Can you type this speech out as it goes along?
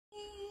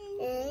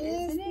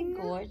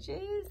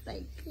gorgeous?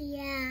 Like,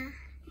 yeah.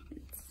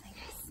 It's like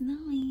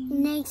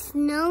snowing. Like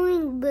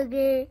snowing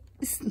burger.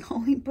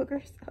 Snowing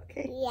boogers?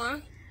 Okay. Yeah.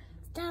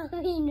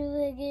 Snowing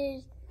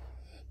burgers.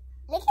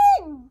 Look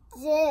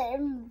at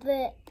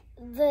the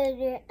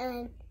burger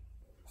and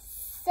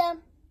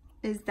some.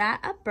 Is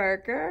that a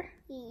burger?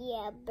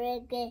 Yeah,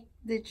 burger.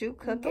 Did you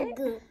cook it?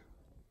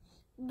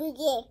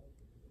 Burger.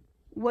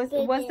 What's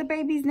the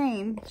baby's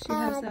name?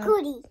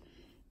 Cody.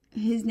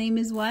 His name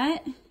is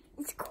what?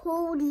 It's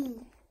Cody.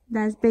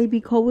 That's baby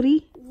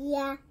Cody?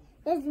 Yeah,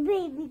 that's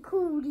baby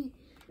Cody.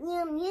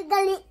 Yum, you're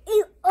gonna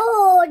eat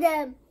all of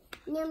them.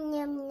 Yum,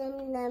 yum,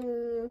 yum,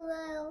 yum.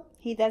 Well,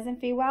 He doesn't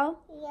feel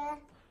well? yeah.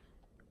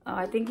 Oh,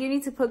 I think you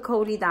need to put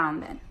Cody down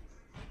then.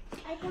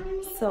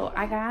 So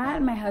I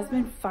got my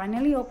husband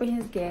finally opened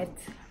his gift.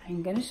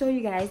 I'm gonna show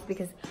you guys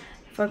because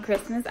for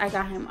Christmas I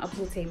got him a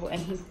pool table and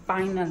he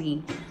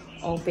finally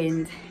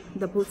opened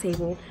the pool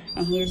table,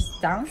 and he's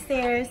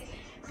downstairs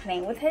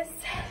playing with his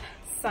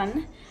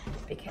son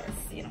because,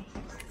 you know,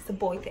 it's a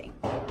boy thing.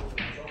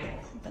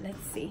 But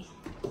let's see.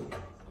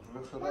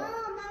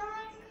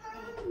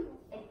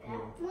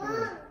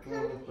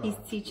 He's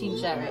teaching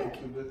Jarek.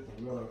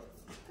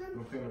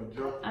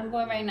 I'm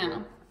going right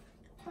now.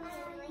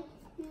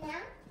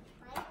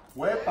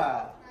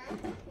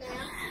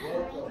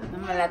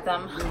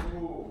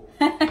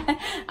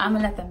 I'm gonna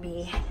let them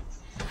be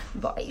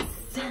boys,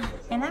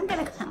 and I'm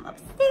gonna come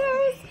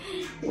upstairs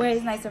where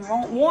it's nice and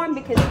warm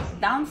because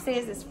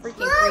downstairs is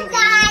freaking freezing.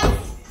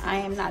 I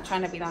am not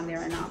trying to be down there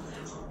right now,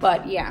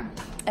 but yeah.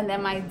 And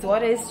then my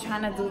daughter is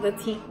trying to do the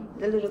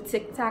little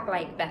TikTok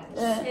like that.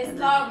 It's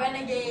called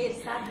Renegade.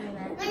 Stop doing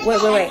that.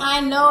 Wait.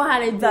 I know how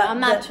to do it. I'm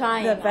not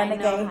trying. The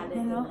Renegade,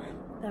 you know?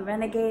 The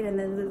Renegade, and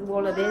then the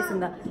all of this,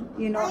 and the,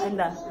 you know, and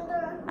the,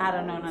 I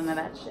don't know none of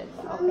that shit.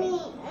 Okay.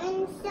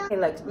 Hey,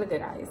 look at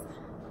guys.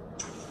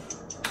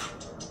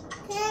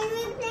 Can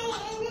we play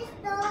in the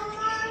store?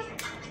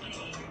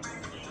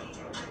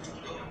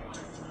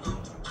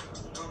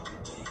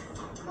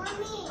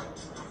 Mommy.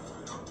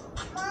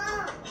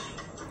 Mom.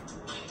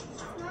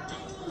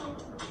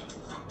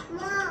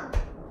 Mom.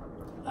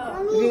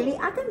 Oh, really?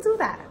 I can do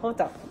that. Hold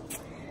on.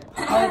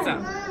 Hold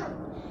on.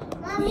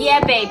 Mom. Yeah,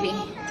 baby.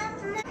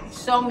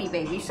 Show me,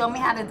 baby. Show me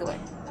how to do it.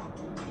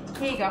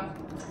 Here you go.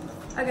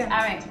 Okay. All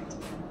right.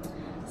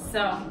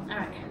 So, all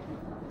right.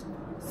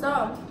 So,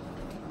 All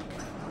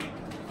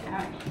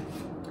right.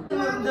 the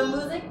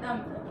music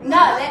No,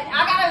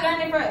 I gotta learn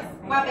it first.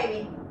 What,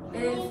 baby?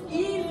 is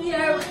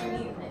easier with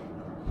music.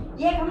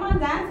 Yeah, come on,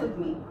 dance with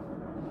me.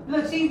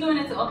 Look, she's doing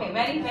it too. Okay,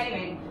 ready?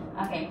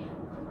 Okay.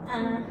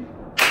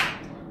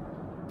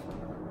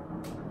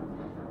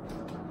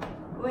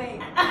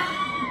 Wait.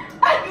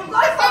 You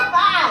go so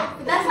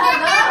fast. That's how I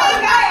go.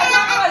 Okay,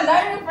 I'm gonna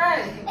learn it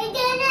first. I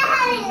don't know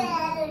how to do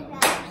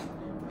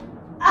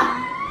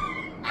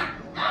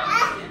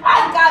I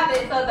got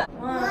this. Hold on.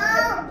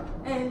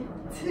 1 and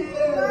 2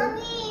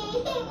 Mommy.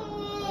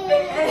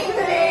 and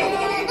 3.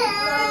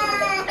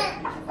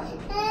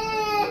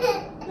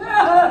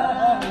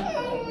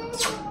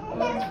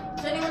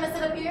 Jenny, wanna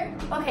sit up here?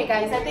 Okay,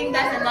 guys, I think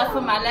that's enough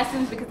for my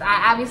lessons because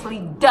I obviously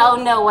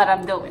don't know what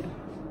I'm doing.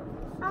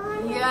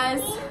 You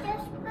guys.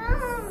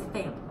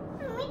 Bam.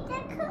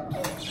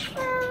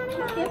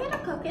 Give me the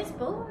cookie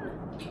spoon.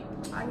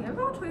 I give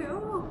it to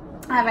you.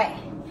 All right,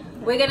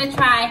 we're gonna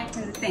try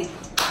the thing.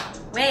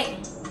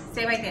 Wait,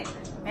 stay right there.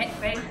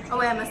 Ready? Oh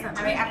wait, I messed up.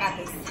 All right, I got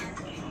this.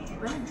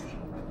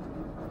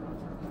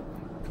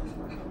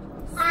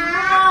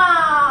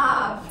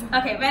 Stop.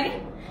 Okay, ready?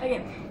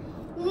 Okay.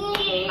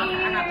 Okay, I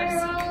got this.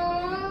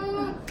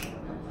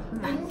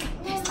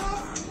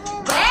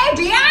 Hey,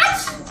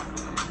 bitch!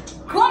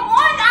 Come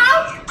on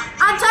out!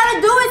 I'm trying to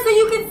do it so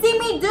you can see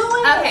me do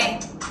it. Okay.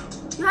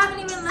 You haven't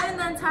even learned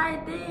the entire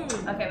thing.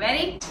 Okay,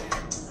 ready?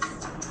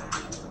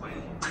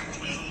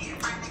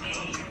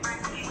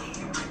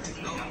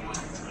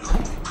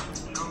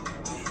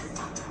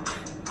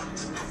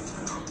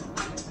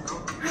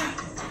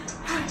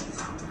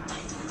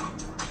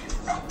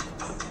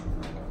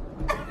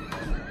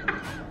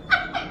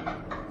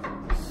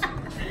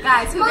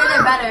 Guys, who did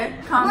it better?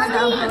 Comment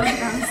down below.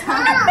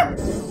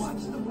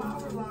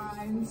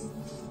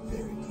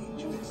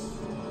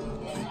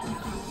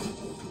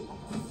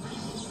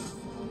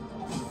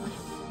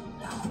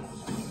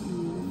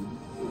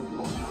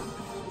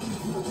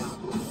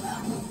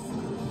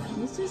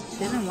 He's just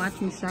chilling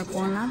watching Shark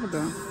Boy and Lava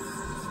Girl.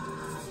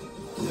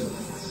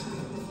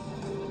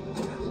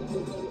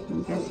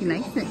 I guess he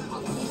likes it.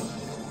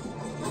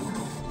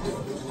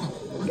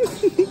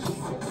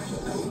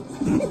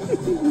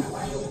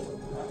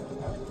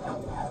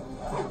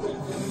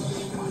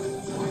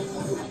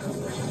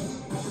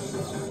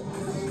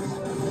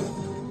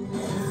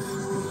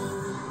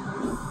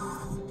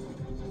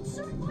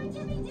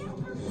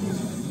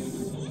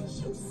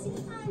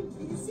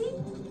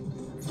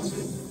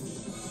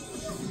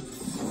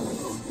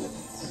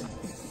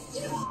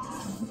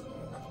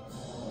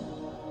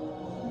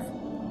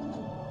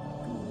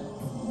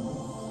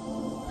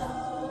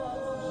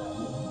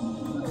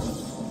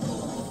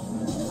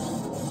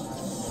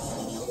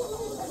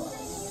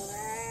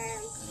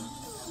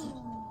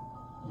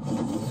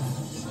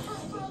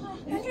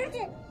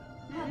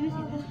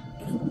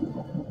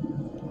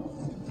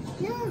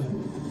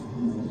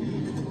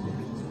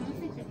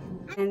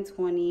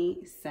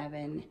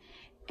 10:27,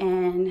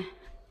 and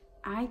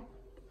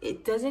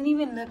it doesn't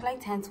even look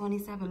like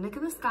 10:27. Look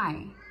at the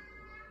sky.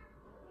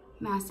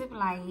 Massive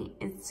light.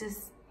 It's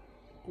just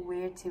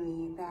weird to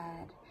me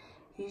that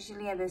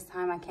usually at this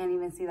time I can't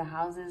even see the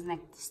houses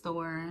next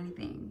door or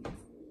anything.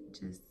 It's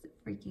just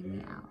freaking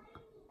me out.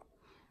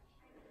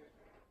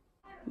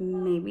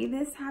 Maybe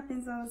this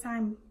happens all the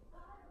time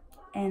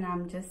and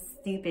I'm just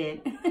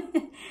stupid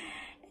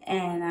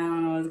and I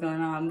don't know what's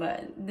going on,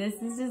 but this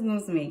is just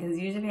news to me because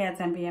usually at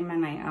 10 p.m. at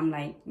night I'm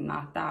like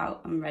knocked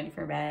out, I'm ready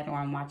for bed, or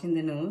I'm watching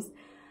the news.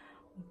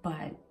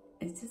 But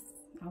it's just,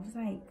 I was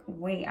like,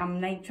 wait,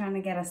 I'm like trying to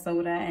get a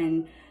soda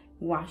and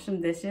wash some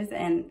dishes,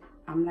 and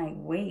I'm like,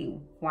 wait,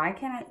 why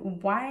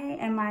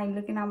am I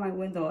looking out my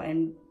window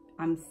and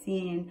I'm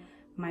seeing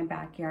my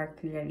backyard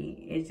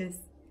clearly? It's just,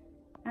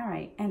 all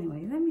right,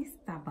 anyway, let me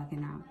stop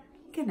bugging out.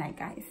 Good night,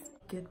 guys.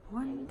 Good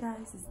morning,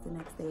 guys. It's the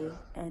next day,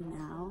 and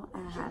now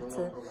I have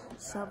to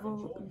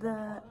shovel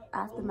the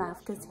aftermath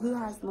because he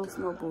has no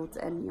snow boots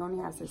and he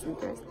only has his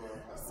sneakers.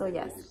 So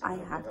yes, I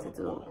have to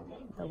do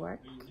the work.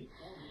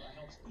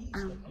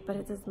 But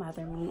it doesn't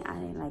bother me. I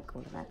didn't like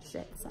all of that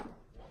shit. So,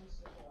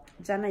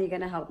 Jenna, you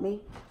gonna help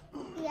me?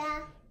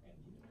 Yeah.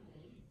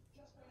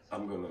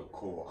 I'm gonna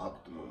call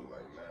Optimum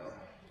right now.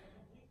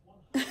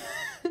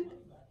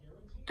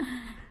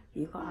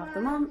 You call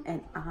Optimum,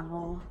 and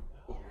I'll.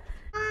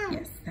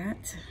 Yes,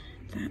 that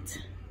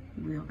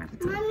we all gotta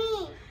do.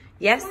 Mommy.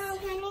 Yes. Mom,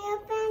 can you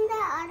open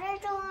the other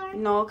door?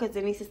 No, because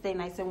it needs to stay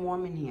nice and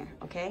warm in here.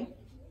 Okay.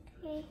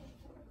 Okay.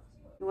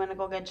 You wanna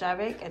go get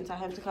Jarek and tell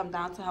him to come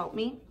down to help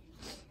me?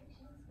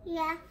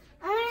 Yeah.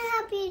 I want to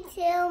help you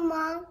too,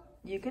 Mom.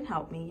 You can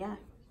help me. Yeah,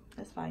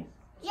 that's fine.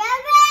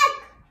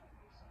 Jarek!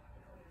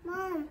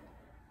 Mom,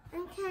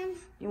 I can.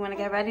 You wanna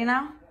get ready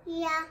now?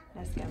 Yeah.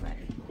 Let's get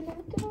ready.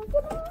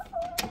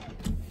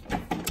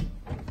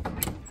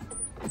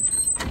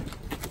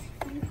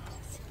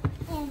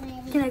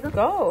 Can I go?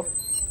 Go.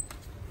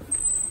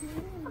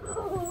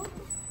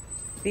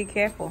 Be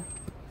careful.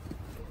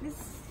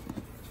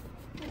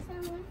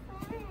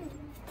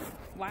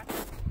 What?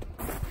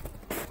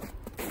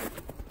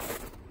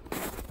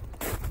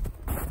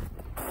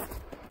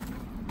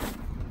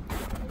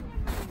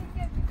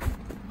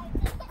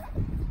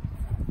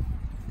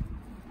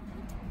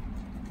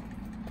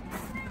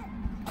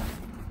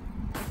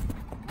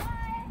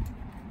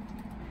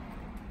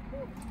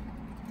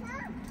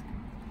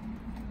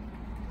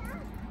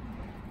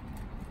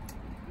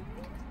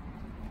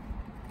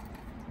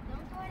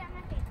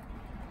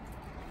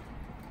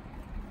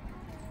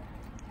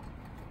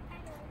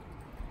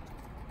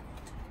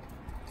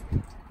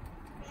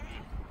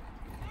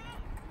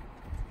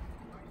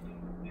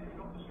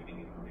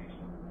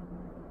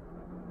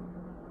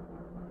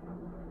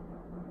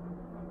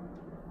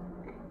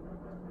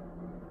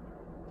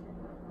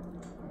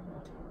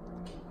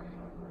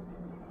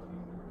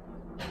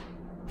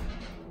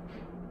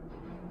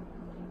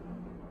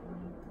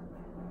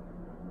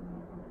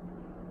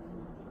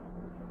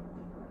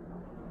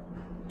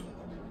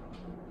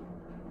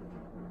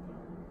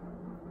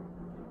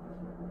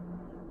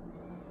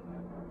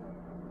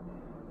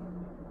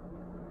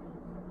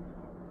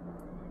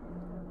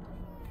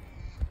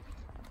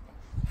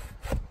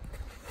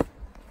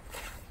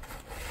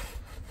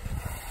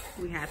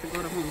 We had to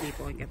go to Home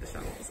Depot and get the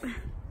shovels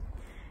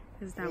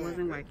because that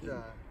wasn't working.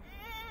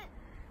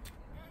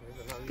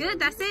 Good,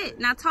 that's it.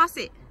 Now toss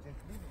it.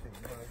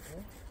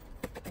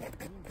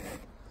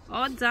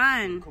 All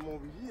done. Come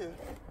over here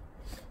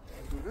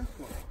and do this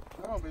one.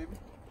 Come on, baby.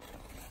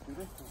 Do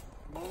this one.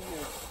 Come over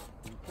here.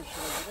 You push it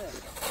over there.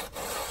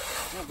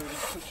 Come on, baby.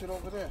 Push it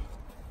over there.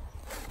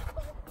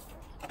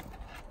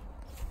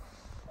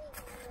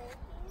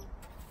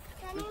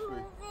 This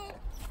way.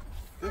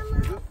 This way,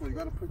 this way. You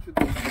gotta push it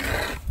this way.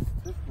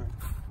 This way.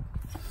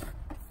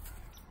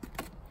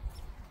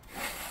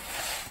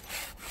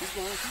 Keep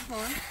going, keep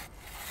going.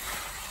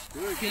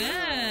 Good.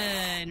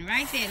 Good.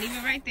 Right there. Leave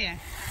it right there.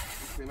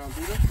 Okay, now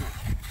do this one.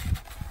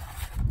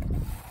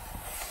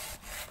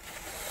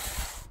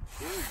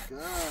 Good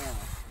girl.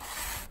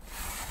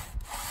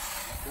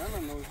 Jenna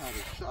knows how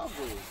to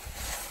shovel.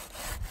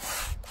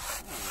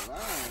 All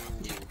right.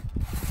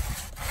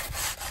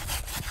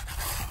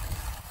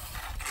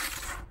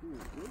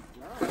 Good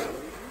job,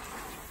 baby.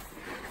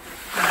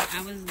 I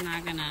was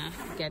not gonna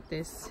get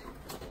this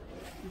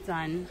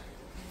done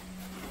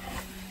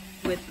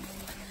with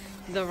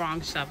the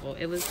wrong shovel.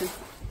 It was just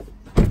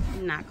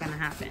not gonna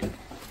happen.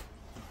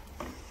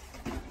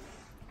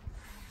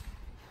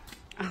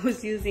 I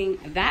was using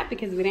that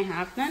because we didn't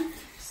have none,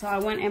 so I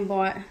went to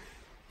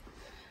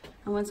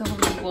Home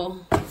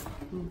Depot,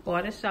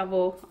 bought a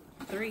shovel,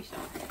 3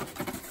 shovels.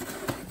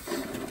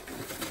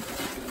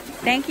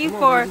 Thank you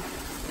for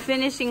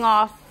finishing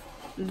off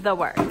the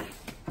work.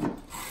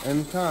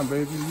 Anytime,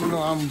 baby. You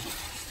know I'm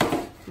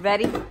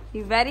ready.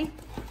 You ready?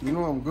 You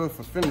know I'm good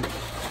for finishing.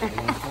 You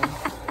know what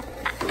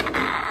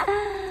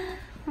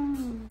I'm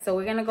saying? So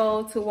we're gonna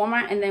go to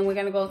Walmart and then we're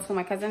gonna go to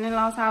my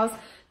cousin-in-law's house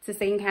to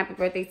sing happy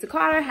birthday to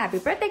Carter. Happy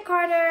birthday,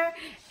 Carter.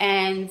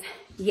 And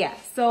yeah,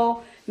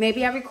 so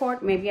Maybe I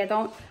record, maybe I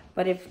don't.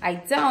 But if I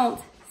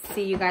don't,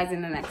 see you guys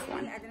in the next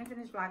one. I didn't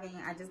finish vlogging.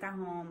 I just got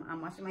home. I'm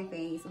washing my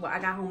face. Well, I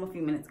got home a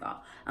few minutes ago.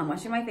 I'm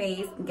washing my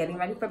face. I'm getting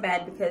ready for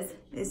bed because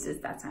it's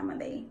just that time of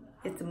day.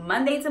 It's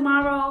Monday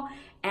tomorrow,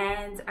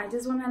 and I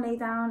just want to lay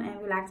down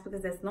and relax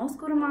because there's no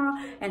school tomorrow.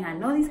 And I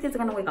know these kids are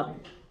going to wake up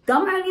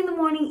dumb early in the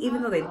morning,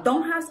 even though they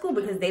don't have school,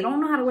 because they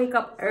don't know how to wake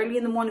up early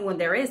in the morning when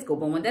there is school.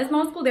 But when there's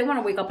no school, they want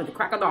to wake up at the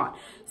crack of dawn.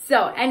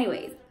 So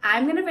anyways,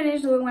 I'm going to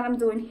finish doing what I'm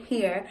doing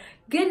here.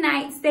 Good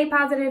night. Stay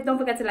positive. Don't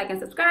forget to like and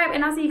subscribe.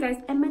 And I'll see you guys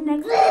in my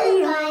next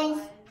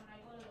video.